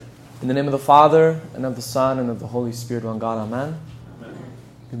In the name of the Father, and of the Son, and of the Holy Spirit, one God, Amen.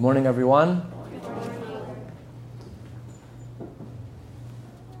 Good morning, everyone.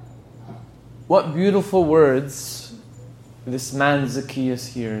 What beautiful words this man Zacchaeus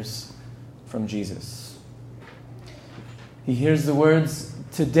hears from Jesus. He hears the words,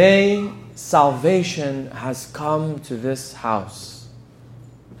 "Today salvation has come to this house."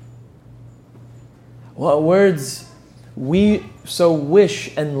 What words we so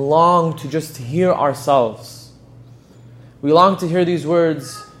wish and long to just hear ourselves. We long to hear these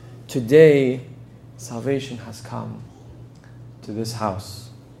words, "Today salvation has come to this house."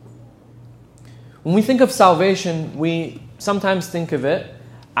 When we think of salvation, we sometimes think of it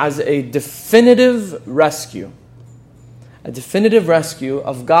as a definitive rescue. A definitive rescue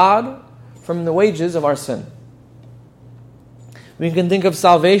of God from the wages of our sin. We can think of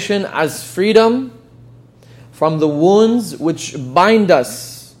salvation as freedom from the wounds which bind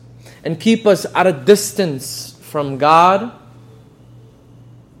us and keep us at a distance from God.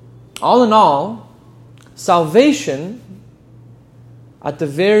 All in all, salvation, at the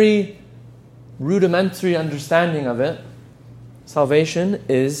very rudimentary understanding of it, salvation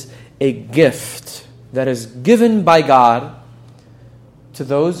is a gift that is given by God to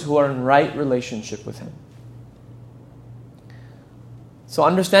those who are in right relationship with Him. So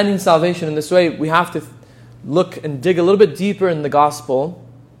understanding salvation in this way, we have to look and dig a little bit deeper in the gospel,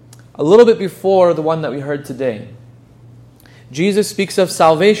 a little bit before the one that we heard today. Jesus speaks of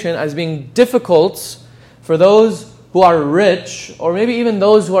salvation as being difficult for those who are rich, or maybe even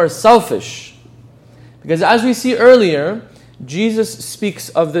those who are selfish. Because as we see earlier, Jesus speaks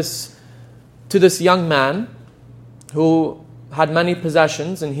of this to this young man who had many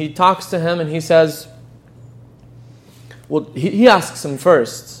possessions, and he talks to him and he says, he asks him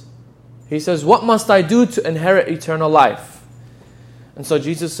first. He says, "What must I do to inherit eternal life?" And so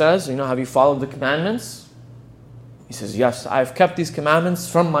Jesus says, "Have you followed the commandments?" He says, "Yes, I have kept these commandments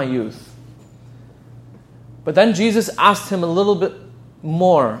from my youth." But then Jesus asked him a little bit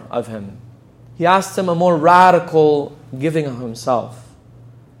more of him. He asked him a more radical giving of himself.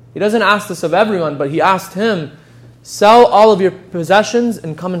 He doesn't ask this of everyone, but he asked him, "Sell all of your possessions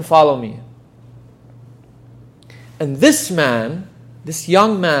and come and follow me." And this man, this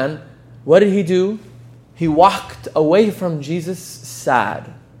young man, what did he do? He walked away from Jesus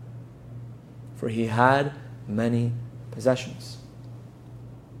sad, for he had many possessions.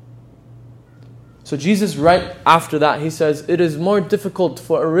 So Jesus, right after that, he says, "It is more difficult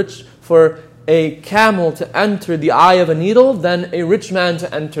for a camel to enter the eye of a needle than a rich man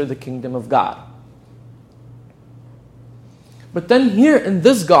to enter the kingdom of God." But then here in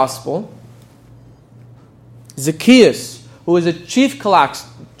this gospel, Zacchaeus, who is a chief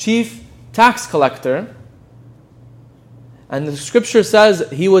tax collector, and the scripture says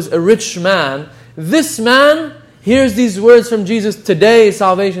he was a rich man, this man hears these words from Jesus, "Today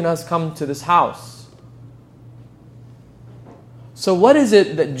salvation has come to this house." So what is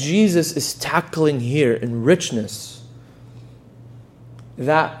it that Jesus is tackling here in richness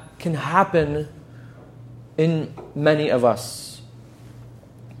that can happen in many of us?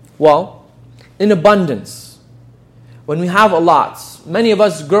 Well, in abundance. When we have a lot, many of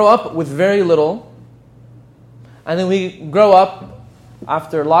us grow up with very little, and then we grow up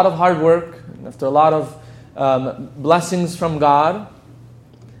after a lot of hard work, after a lot of blessings from God.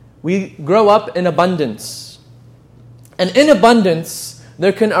 We grow up in abundance. And in abundance,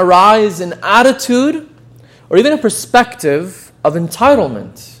 there can arise an attitude or even a perspective of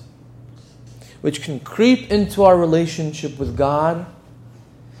entitlement, which can creep into our relationship with God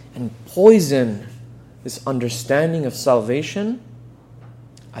and poison this understanding of salvation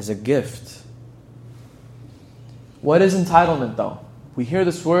as a gift. What is entitlement, though? We hear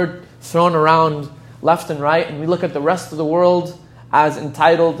this word thrown around left and right, and we look at the rest of the world as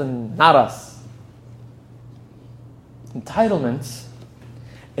entitled and not us. Entitlement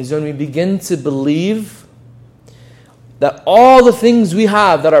is when we begin to believe that all the things we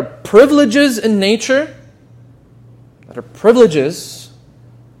have that are privileges in nature, that are privileges,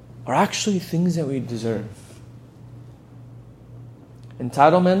 are actually things that we deserve.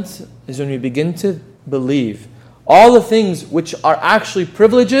 Entitlement is when we begin to believe all the things which are actually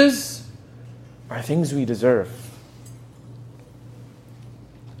privileges are things we deserve.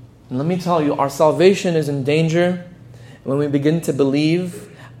 And let me tell you, our salvation is in danger when we begin to believe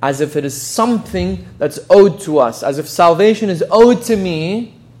as if it is something that's owed to us, as if salvation is owed to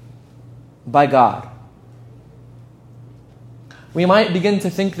me by God. We might begin to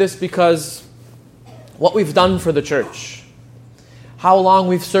think this because what we've done for the church, how long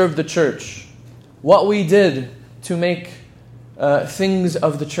we've served the church, what we did to make things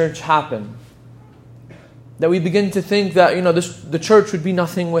of the church happen. That we begin to think that, the church would be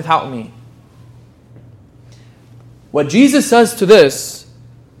nothing without me. What Jesus says to this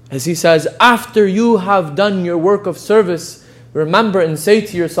is He says, after you have done your work of service, remember and say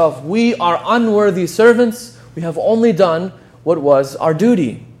to yourself, we are unworthy servants. We have only done what was our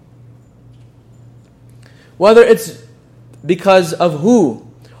duty. Whether it's because of who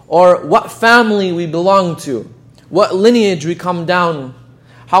or what family we belong to, what lineage we come down,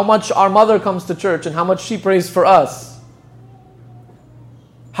 how much our mother comes to church and how much she prays for us,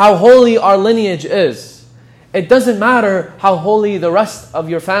 how holy our lineage is. It doesn't matter how holy the rest of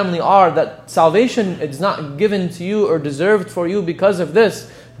your family are, that salvation is not given to you or deserved for you because of this.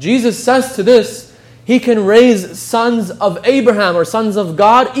 Jesus says to this, He can raise sons of Abraham or sons of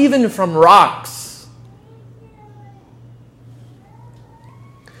God even from rocks.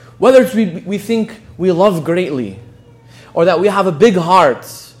 Whether it's we think we love greatly, or that we have a big heart,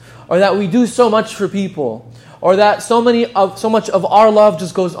 or that we do so much for people, or that so much of our love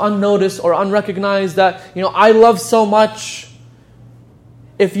just goes unnoticed or unrecognized, that, I love so much.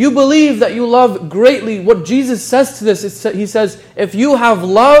 If you believe that you love greatly, what Jesus says to this, He says, if you have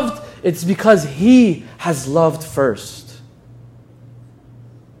loved, it's because He has loved first.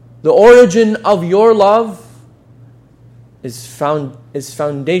 The origin of your love is found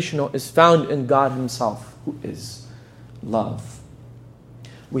in God Himself, who is love.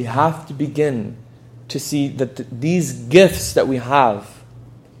 We have to begin to see that these gifts that we have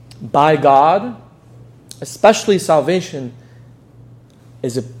by God, especially salvation,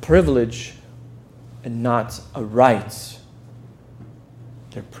 is a privilege and not a right.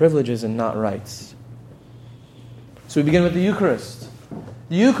 They're privileges and not rights. So we begin with the Eucharist.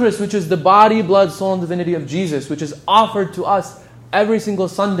 The Eucharist, which is the body, blood, soul, and divinity of Jesus, which is offered to us every single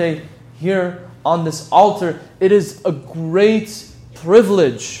Sunday here on this altar. It is a great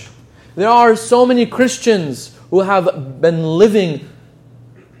privilege. There are so many Christians who have been living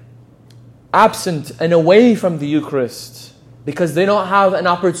absent and away from the Eucharist because they don't have an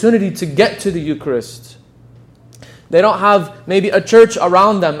opportunity to get to the Eucharist. They don't have maybe a church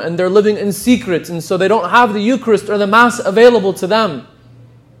around them and they're living in secret, and so they don't have the Eucharist or the Mass available to them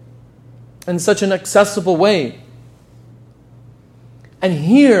in such an accessible way. And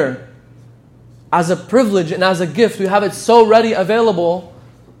here, as a privilege and as a gift, we have it so ready available,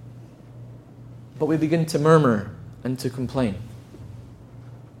 but we begin to murmur and to complain.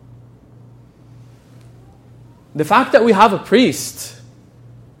 The fact that we have a priest,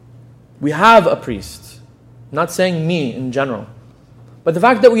 I'm not saying me in general, but the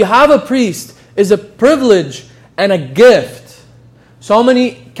fact that we have a priest is a privilege and a gift. So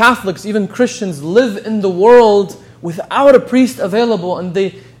many Catholics, even Christians, live in the world without a priest available, and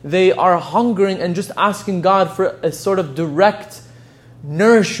they are hungering and just asking God for a sort of direct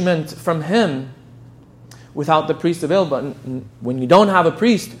nourishment from Him without the priest available. And when you don't have a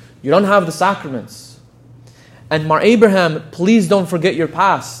priest, you don't have the sacraments. And Mar Abraham, please don't forget your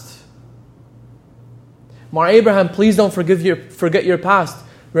past. Mar Abraham, please don't forget your past.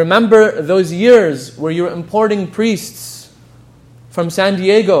 Remember those years where you were importing priests from San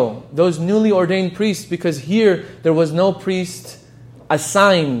Diego, those newly ordained priests, because here there was no priest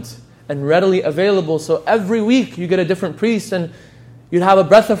assigned and readily available. So every week you get a different priest and you'd have a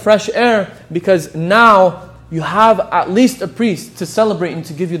breath of fresh air because now you have at least a priest to celebrate and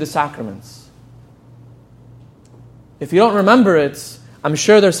to give you the sacraments. If you don't remember it, I'm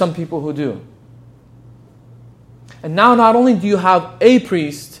sure there's some people who do. And now not only do you have a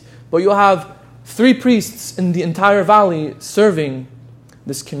priest, but you have 3 priests in the entire valley serving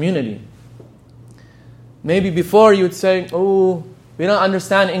this community. Maybe before you would say, oh, we don't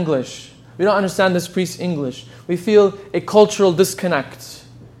understand English. We don't understand this priest's English. We feel a cultural disconnect.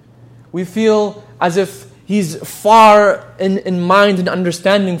 We feel as if he's far in mind and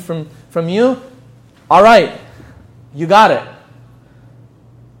understanding from you. All right, you got it.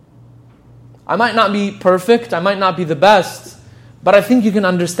 I might not be perfect. I might not be the best. But I think you can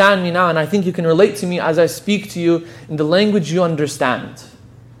understand me now, and I think you can relate to me as I speak to you in the language you understand.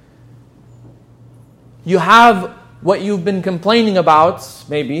 You have what you've been complaining about,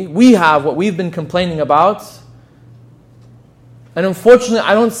 maybe. We have what we've been complaining about. And unfortunately,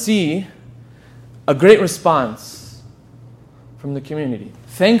 I don't see a great response from the community.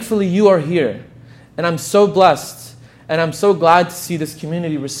 Thankfully, you are here. And I'm so blessed, and I'm so glad to see this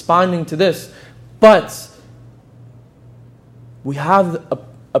community responding to this. But we have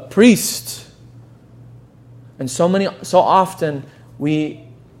a priest, and so often we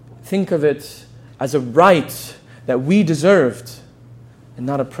think of it as a right that we deserved and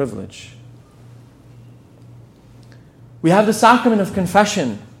not a privilege. We have the sacrament of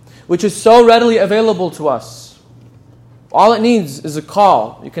confession, which is so readily available to us. All it needs is a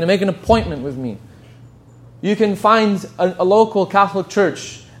call. You can make an appointment with me. You can find a local Catholic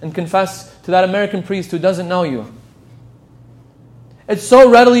church and confess to that American priest who doesn't know you. It's so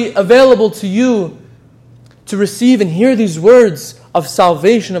readily available to you to receive and hear these words of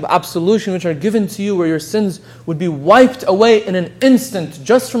salvation, of absolution, which are given to you, where your sins would be wiped away in an instant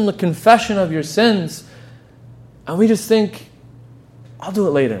just from the confession of your sins. And we just think, I'll do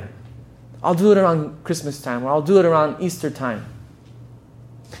it later. I'll do it around Christmas time, or I'll do it around Easter time.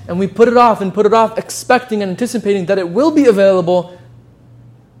 And we put it off and put it off, expecting and anticipating that it will be available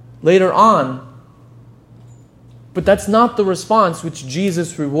later on. But that's not the response which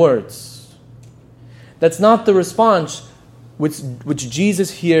Jesus rewards. That's not the response which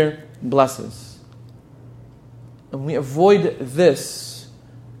Jesus here blesses. And we avoid this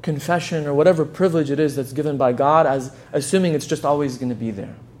confession or whatever privilege it is that's given by God as assuming it's just always going to be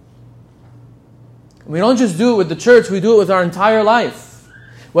there. We don't just do it with the church, we do it with our entire life.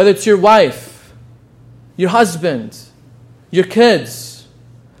 Whether it's your wife, your husband, your kids,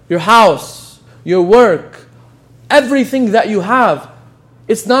 your house, your work, everything that you have.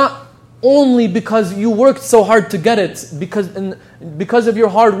 It's not only because you worked so hard to get it, because of your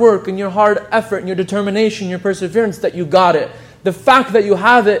hard work and your hard effort and your determination, your perseverance that you got it. The fact that you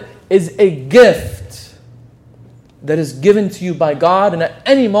have it is a gift that is given to you by God, and at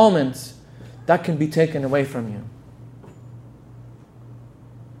any moment that can be taken away from you.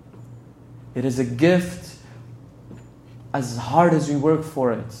 It is a gift as hard as we work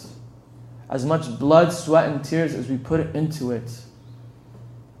for it, as much blood, sweat, and tears as we put into it.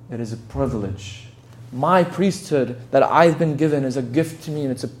 It is a privilege. My priesthood that I've been given is a gift to me,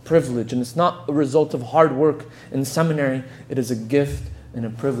 and it's a privilege. And it's not a result of hard work in seminary. It is a gift and a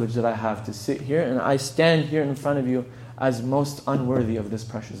privilege that I have to sit here, and I stand here in front of you as most unworthy of this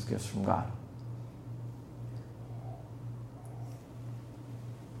precious gift from God.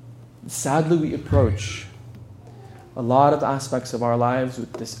 Sadly, we approach a lot of aspects of our lives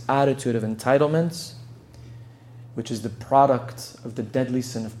with this attitude of entitlement, which is the product of the deadly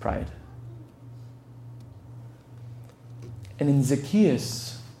sin of pride. And in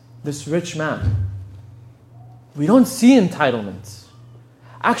Zacchaeus, this rich man, we don't see entitlement.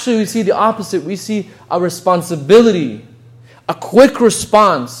 Actually, we see the opposite. We see a responsibility, a quick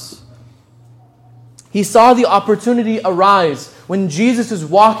response. He saw the opportunity arise when Jesus is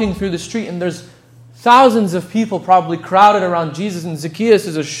walking through the street and there's thousands of people probably crowded around Jesus, and Zacchaeus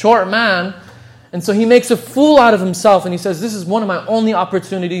is a short man. And so he makes a fool out of himself, and he says, this is one of my only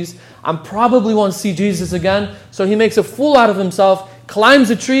opportunities. I probably won't see Jesus again. So he makes a fool out of himself, climbs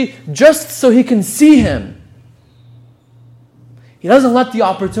a tree just so he can see him. He doesn't let the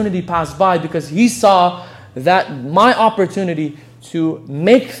opportunity pass by because he saw that my opportunity to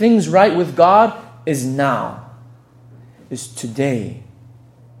make things right with God is now, is today.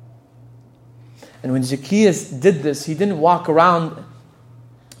 And when Zacchaeus did this, he didn't walk around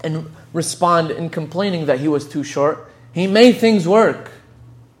and respond in complaining that he was too short. He made things work.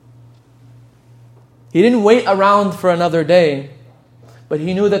 He didn't wait around for another day, but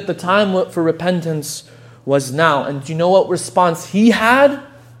he knew that the time for repentance was now. And do you know what response he had?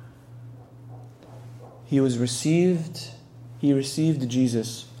 He received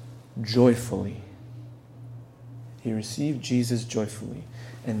Jesus joyfully. He received Jesus joyfully.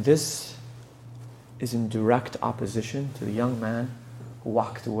 And this is in direct opposition to the young man who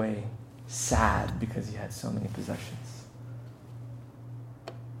walked away sad because he had so many possessions.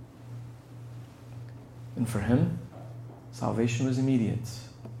 And for him, salvation was immediate.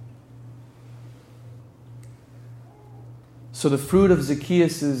 So the fruit of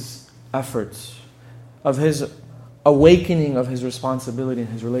Zacchaeus' efforts, of his awakening of his responsibility and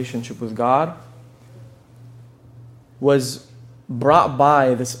his relationship with God, was brought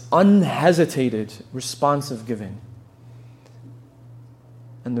by this unhesitated, responsive giving.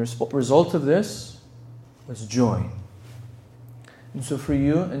 And the result of this was joy. And so for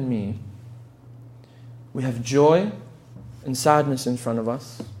you and me, we have joy and sadness in front of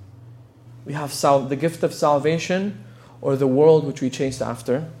us. We have the gift of salvation, or the world which we chase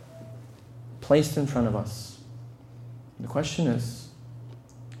after, placed in front of us. The question is,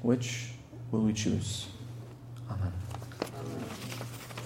 which will we choose? Amen.